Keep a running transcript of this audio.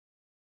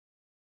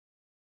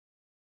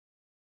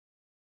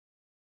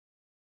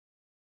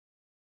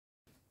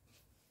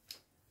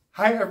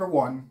Hi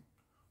everyone,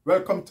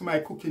 welcome to my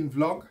cooking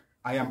vlog.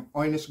 I am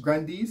Oy'Nissh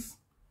GranDiece,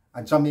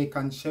 a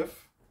Jamaican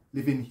chef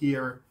living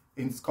here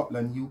in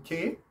Scotland,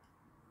 UK.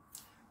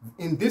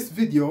 In this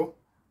video,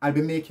 I'll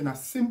be making a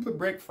simple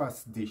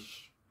breakfast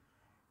dish.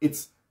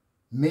 It's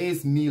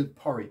maize meal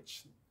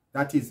porridge.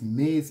 That is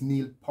maize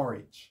meal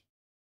porridge.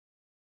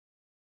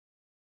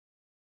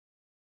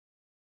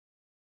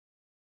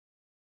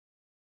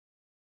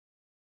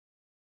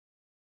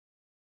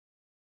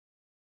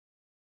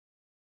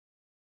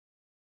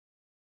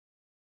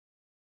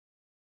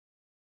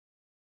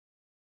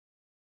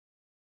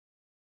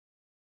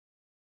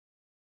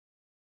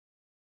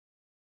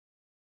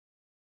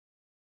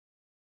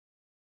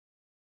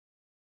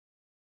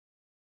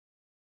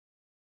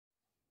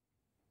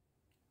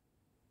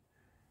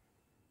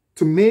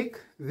 To make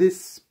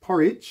this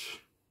porridge,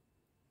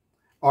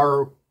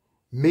 or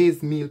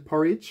maize meal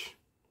porridge,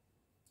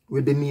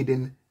 we'll be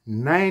needing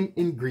 9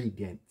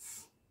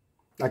 ingredients.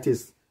 That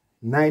is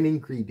 9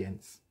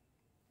 ingredients.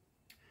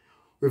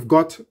 We've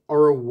got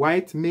our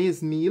white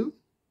maize meal,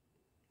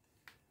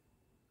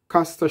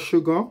 caster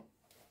sugar,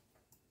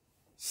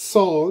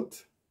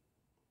 salt,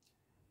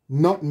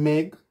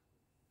 nutmeg,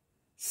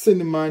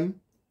 cinnamon,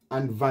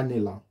 and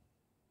vanilla.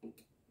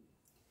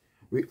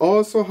 We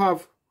also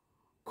have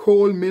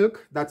whole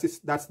milk. That's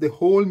the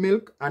whole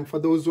milk, and for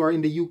those who are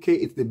in the UK,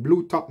 it's the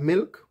blue top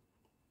milk.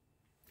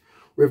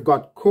 We've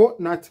got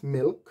coconut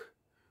milk.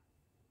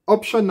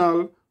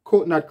 Optional,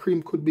 coconut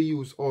cream could be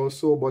used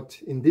also, but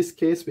in this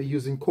case we're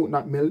using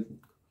coconut milk,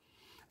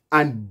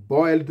 and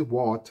boiled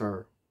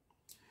water.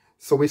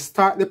 So we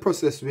start the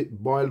process with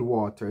boiled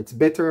water. It's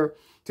better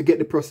to get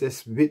the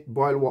process with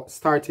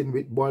starting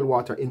with boiled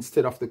water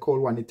instead of the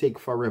cold one. It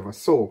takes forever.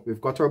 So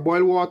we've got our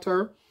boiled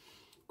water,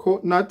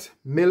 coconut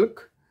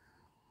milk,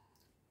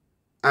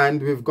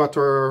 and we've got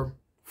our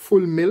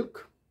full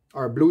milk,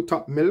 our blue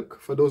top milk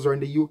for those who are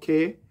in the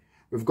UK.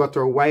 We've got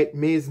our white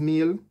maize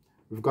meal,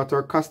 we've got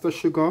our caster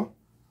sugar,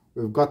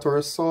 we've got our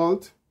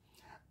salt,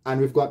 and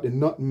we've got the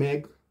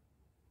nutmeg,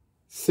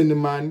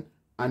 cinnamon,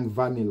 and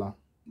vanilla.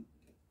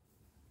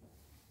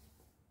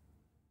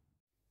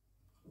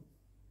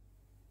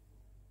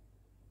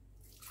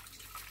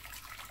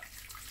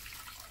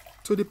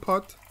 To the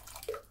pot,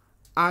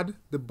 add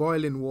the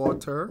boiling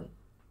water,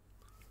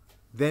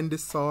 then the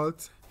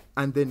salt,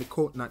 and then the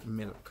coconut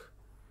milk.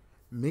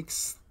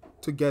 Mix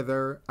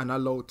together and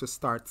allow to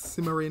start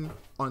simmering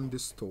on the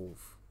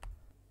stove.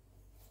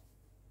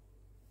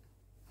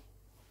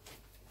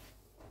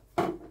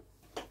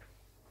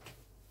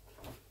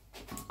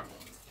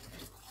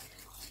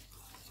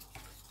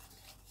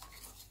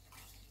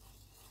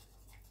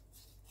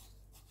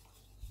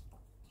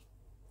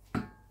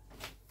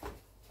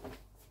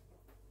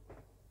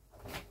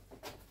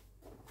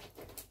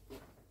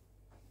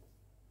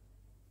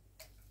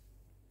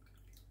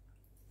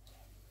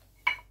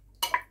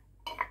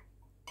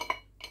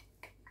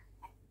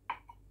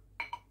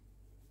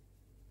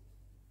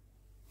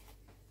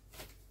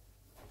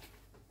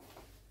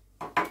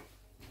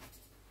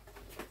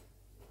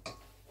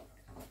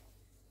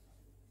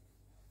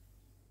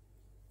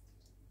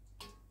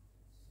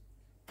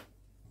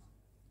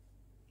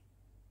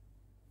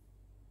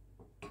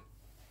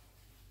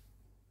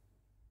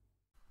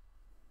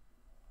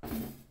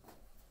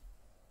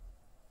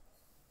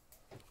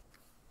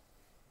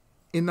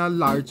 In a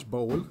large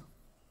bowl,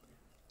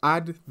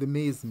 add the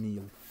maize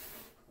meal.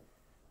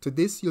 To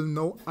this, you'll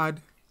now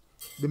add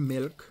the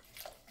milk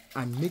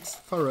and mix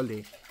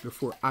thoroughly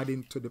before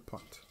adding to the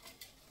pot.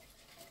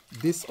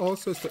 This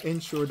also is to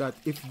ensure that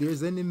if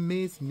there's any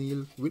maize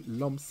meal with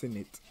lumps in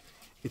it,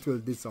 it will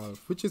dissolve,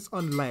 which is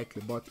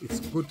unlikely, but it's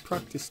good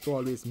practice to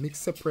always mix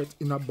separate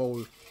in a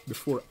bowl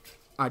before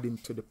adding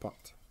to the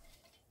pot.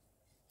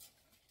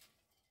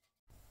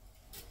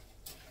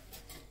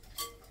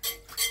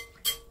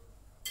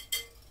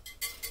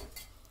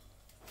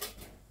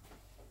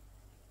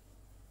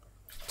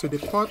 To the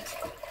pot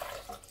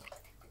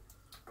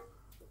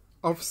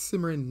of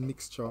simmering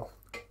mixture,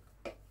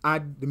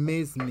 add the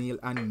maize meal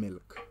and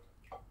milk.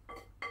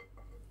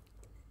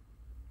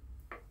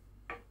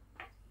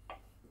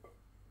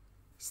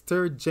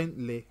 Stir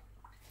gently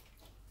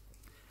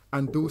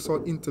and do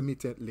so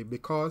intermittently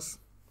because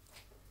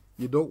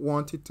you don't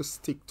want it to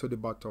stick to the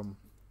bottom.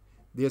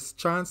 There's a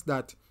chance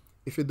that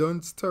if you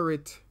don't stir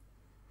it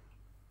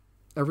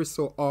every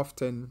so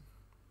often,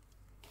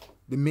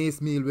 the maize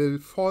meal will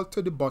fall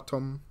to the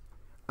bottom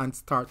and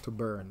start to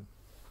burn.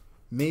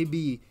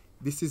 Maybe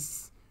this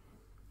is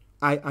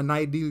an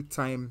ideal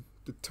time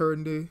to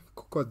turn the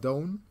cooker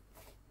down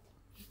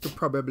to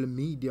probably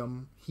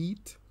medium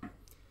heat.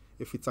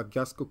 If it's a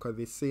gas cooker,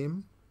 the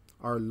same,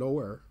 or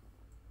lower.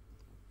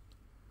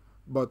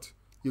 But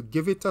you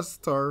give it a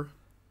stir,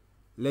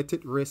 let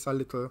it rest a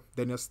little,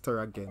 then you stir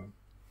again.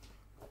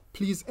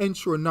 Please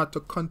ensure not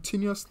to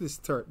continuously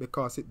stir it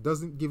because it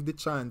doesn't give the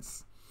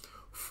chance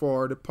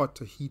for the pot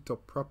to heat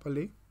up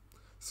properly.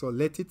 So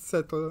let it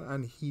settle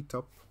and heat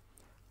up,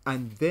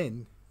 and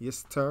then you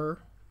stir,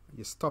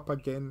 you stop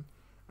again,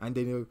 and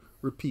then you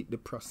repeat the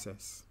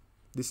process.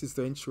 This is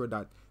to ensure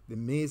that the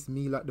maize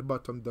meal at the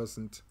bottom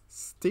doesn't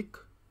stick,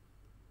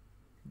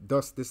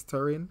 thus the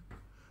stirring.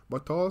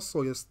 But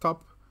also you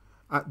stop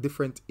at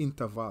different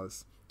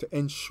intervals to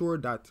ensure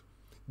that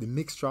the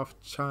mixture have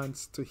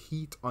chance to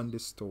heat on the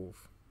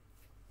stove.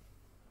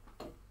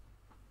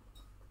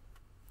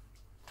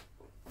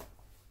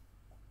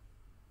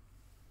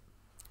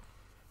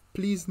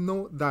 Please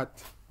note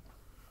that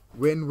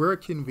when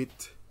working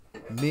with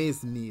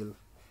maize meal,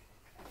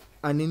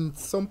 and in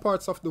some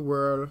parts of the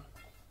world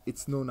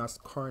it's known as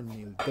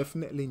cornmeal.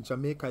 Definitely in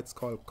Jamaica it's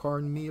called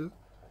cornmeal.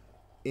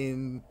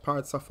 In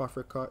parts of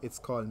Africa it's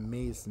called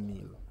maize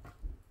meal.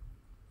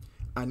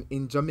 And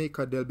in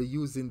Jamaica they'll be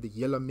using the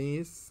yellow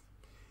maize.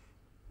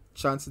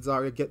 Chances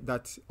are you get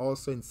that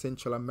also in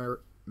Central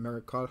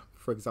America,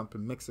 for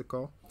example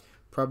Mexico.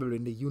 Probably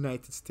in the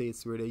United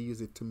States where they use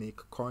it to make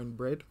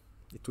cornbread.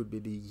 It would be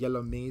the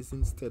yellow maize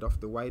instead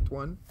of the white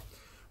one.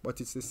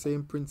 But it's the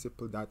same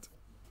principle that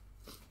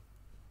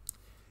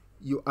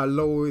you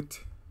allow it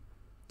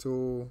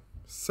to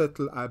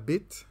settle a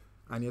bit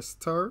and you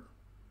stir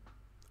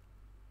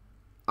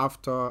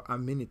after a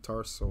minute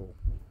or so.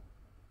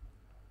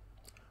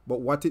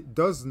 But what it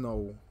does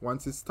now,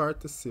 once it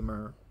starts to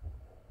simmer,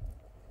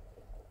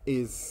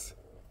 is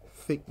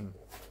thicken.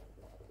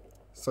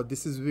 So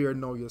this is where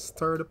now you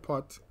stir the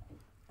pot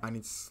and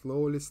it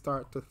slowly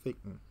starts to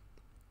thicken.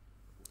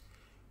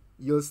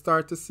 You'll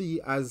start to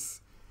see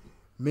as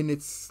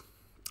minutes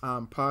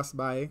pass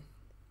by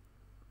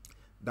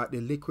that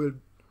the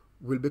liquid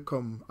will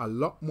become a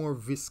lot more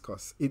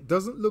viscous. It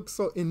doesn't look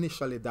so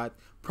initially that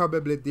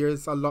probably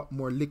there's a lot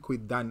more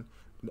liquid than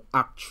the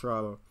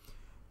actual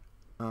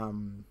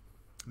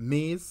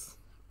maize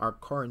or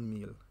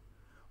cornmeal.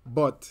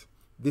 But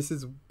this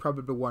is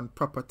probably one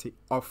property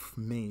of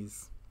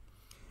maize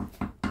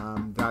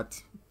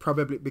that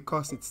probably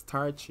because it's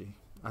starchy.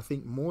 I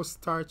think most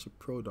starchy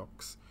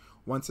products,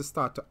 once you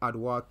start to add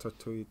water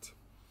to it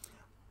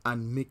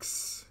and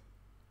mix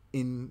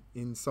in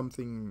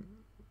something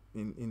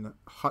in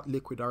hot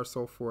liquid or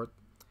so forth,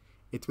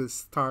 it will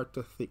start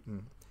to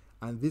thicken.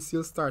 And this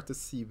you'll start to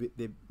see with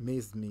the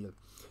maize meal.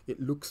 It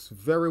looks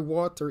very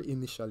watery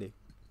initially,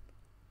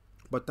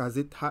 but as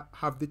it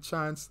have the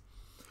chance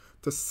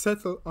to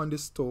settle on the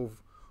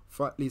stove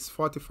for at least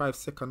 45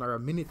 seconds or a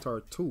minute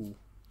or two,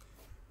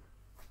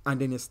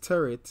 and then you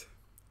stir it,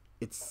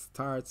 it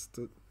starts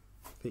to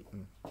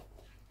thicken.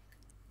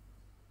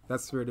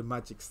 That's where the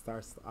magic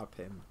starts to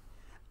happen.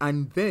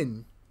 And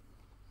then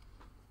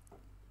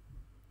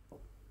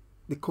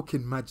the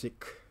cooking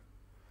magic,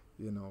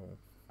 you know,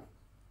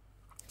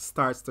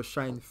 starts to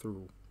shine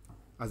through.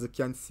 As you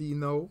can see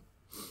now,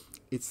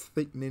 it's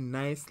thickening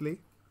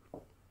nicely.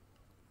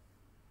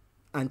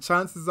 And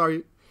chances are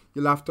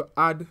you'll have to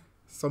add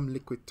some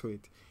liquid to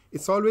it.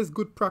 It's always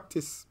good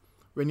practice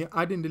when you're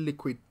adding the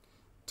liquid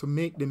to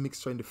make the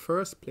mixture in the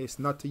first place,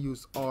 not to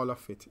use all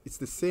of it. It's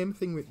the same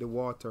thing with the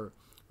water.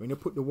 When you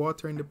put the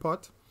water in the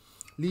pot,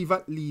 leave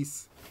at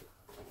least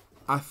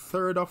a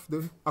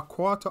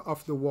quarter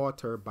of the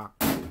water back.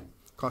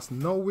 Because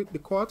now with the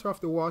quarter of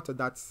the water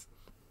that's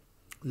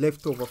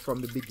left over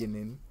from the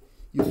beginning,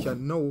 you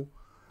can now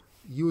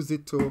use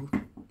it to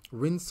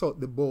rinse out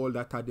the bowl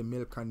that had the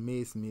milk and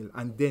maize meal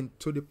and then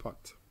to the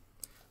pot.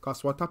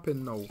 Because what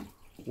happens now,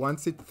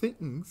 once it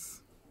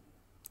thickens,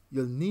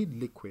 you'll need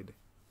liquid.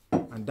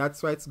 And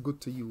that's why it's good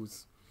to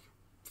use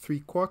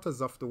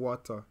 3/4 of the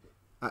water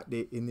at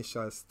the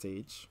initial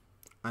stage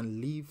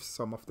and leave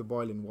some of the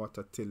boiling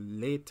water till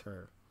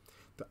later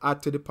to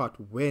add to the pot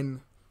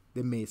when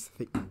the maize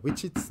thickens,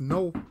 which it's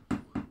now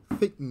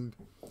thickened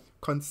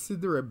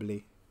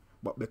considerably.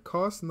 But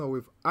because now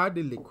we've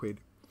added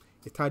liquid,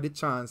 it had the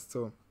chance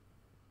to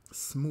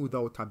smooth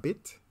out a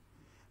bit.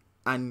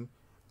 And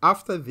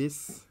after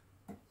this,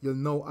 you'll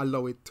now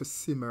allow it to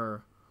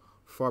simmer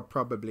for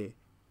probably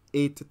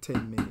 8 to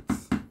 10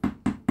 minutes.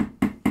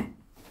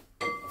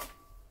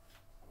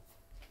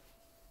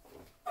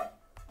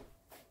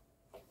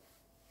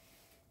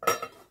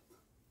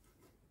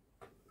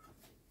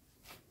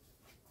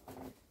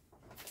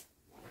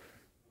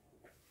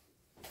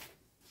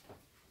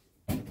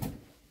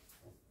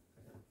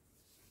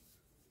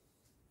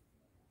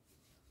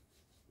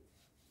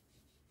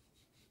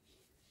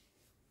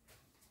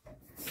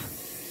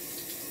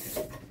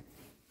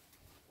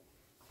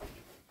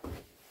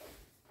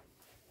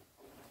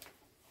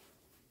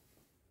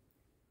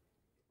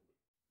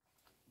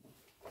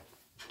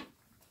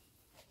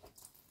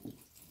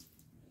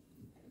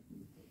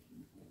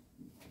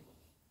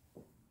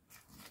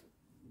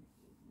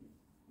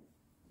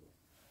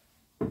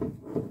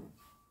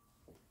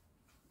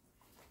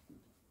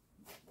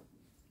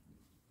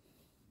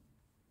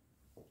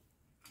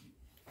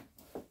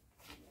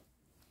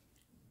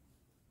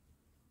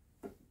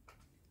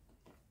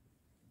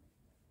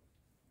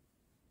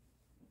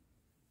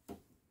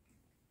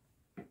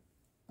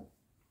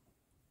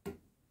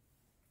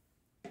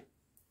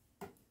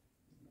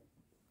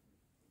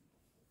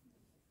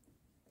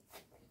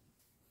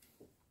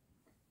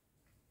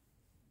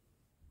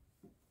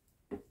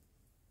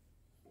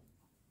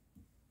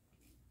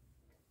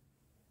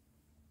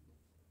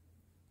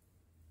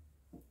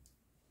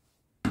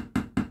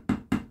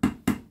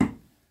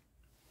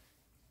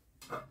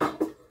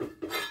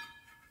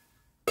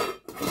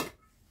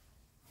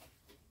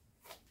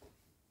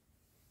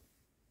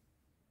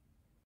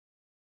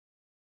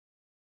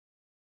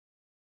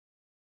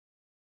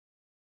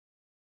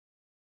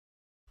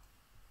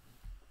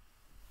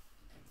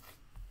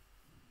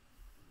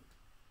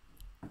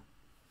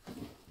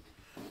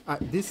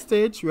 At this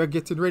stage, we are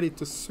getting ready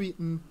to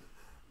sweeten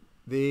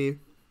the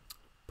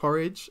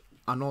porridge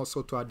and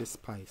also to add the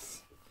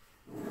spice.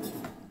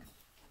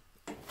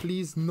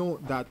 Please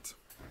note that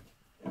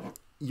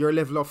your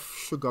level of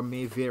sugar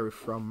may vary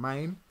from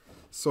mine,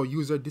 so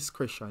use your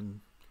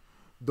discretion.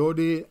 Though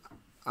the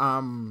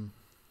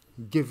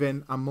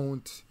given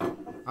amount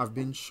have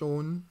been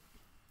shown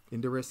in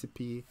the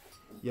recipe,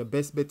 your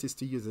best bet is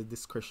to use a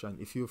discretion.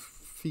 If you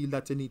feel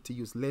that you need to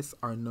use less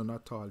or none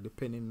at all,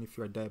 depending if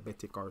you're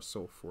diabetic or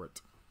so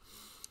forth.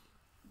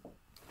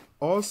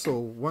 Also,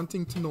 one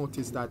thing to note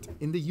is that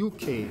in the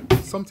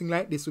UK, something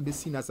like this would be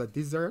seen as a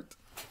dessert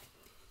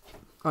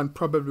and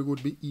probably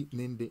would be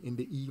eaten in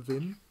the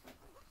evening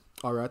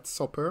or at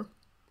supper.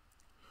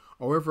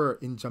 However,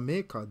 in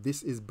Jamaica,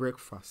 this is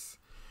breakfast.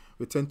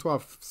 We tend to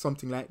have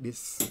something like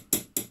this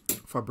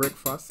for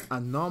breakfast,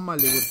 and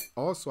normally we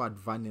also add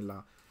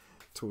vanilla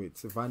to it.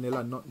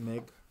 Vanilla,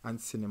 nutmeg, and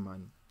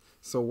cinnamon.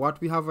 So what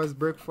we have as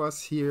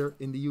breakfast here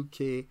in the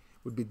UK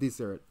would be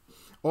dessert.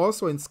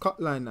 Also in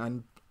Scotland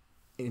and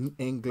in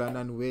England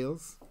and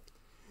Wales,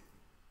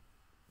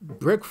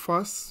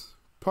 breakfast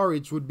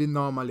porridge would be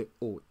normally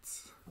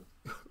oats,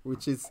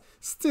 which is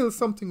still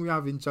something we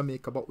have in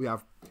Jamaica, but we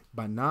have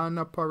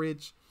banana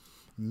porridge,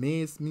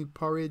 maize meal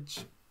porridge,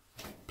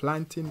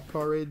 plantain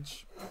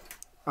porridge,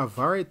 a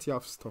variety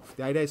of stuff.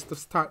 The idea is to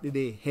start the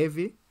day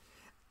heavy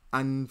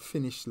and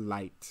finish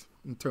light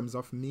in terms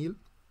of meal.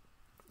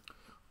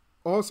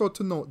 Also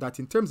to note that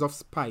in terms of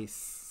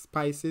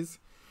spices,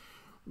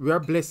 we are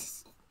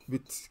blessed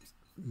with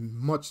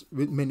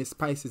many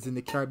spices in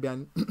the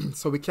Caribbean,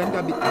 so we can be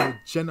a bit more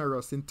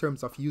generous in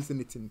terms of using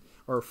it in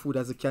our food.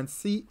 As you can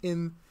see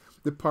in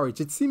the porridge,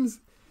 it seems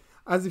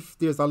as if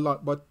there's a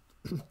lot, but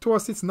to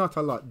us it's not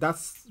a lot.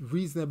 That's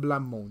reasonable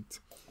amount.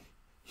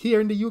 Here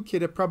in the UK,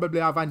 they probably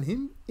have an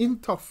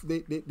hint of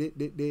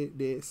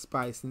the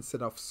spice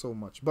instead of so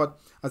much. But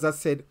as I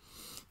said,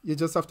 you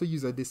just have to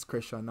use a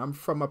discretion. I'm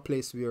from a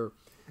place where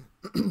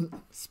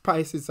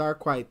spices are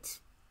quite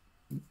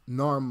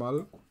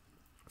normal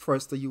for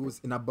us to use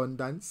in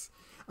abundance.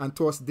 And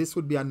to us, this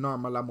would be a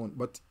normal amount.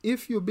 But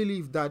if you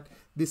believe that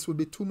this would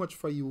be too much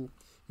for you,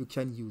 you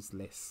can use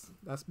less.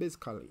 That's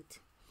basically it.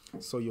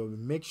 So you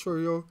make sure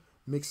you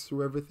mix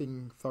through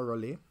everything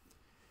thoroughly.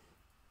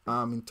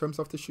 In terms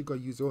of the sugar,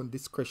 use your own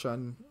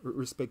discretion with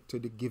respect to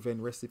the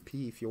given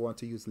recipe if you want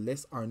to use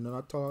less or none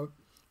at all.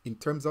 In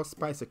terms of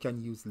spice, you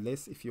can use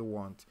less if you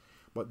want.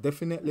 But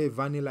definitely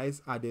vanilla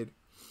is added.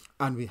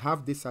 And we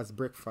have this as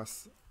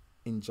breakfast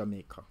in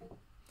Jamaica.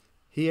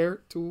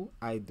 Here too,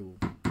 I do.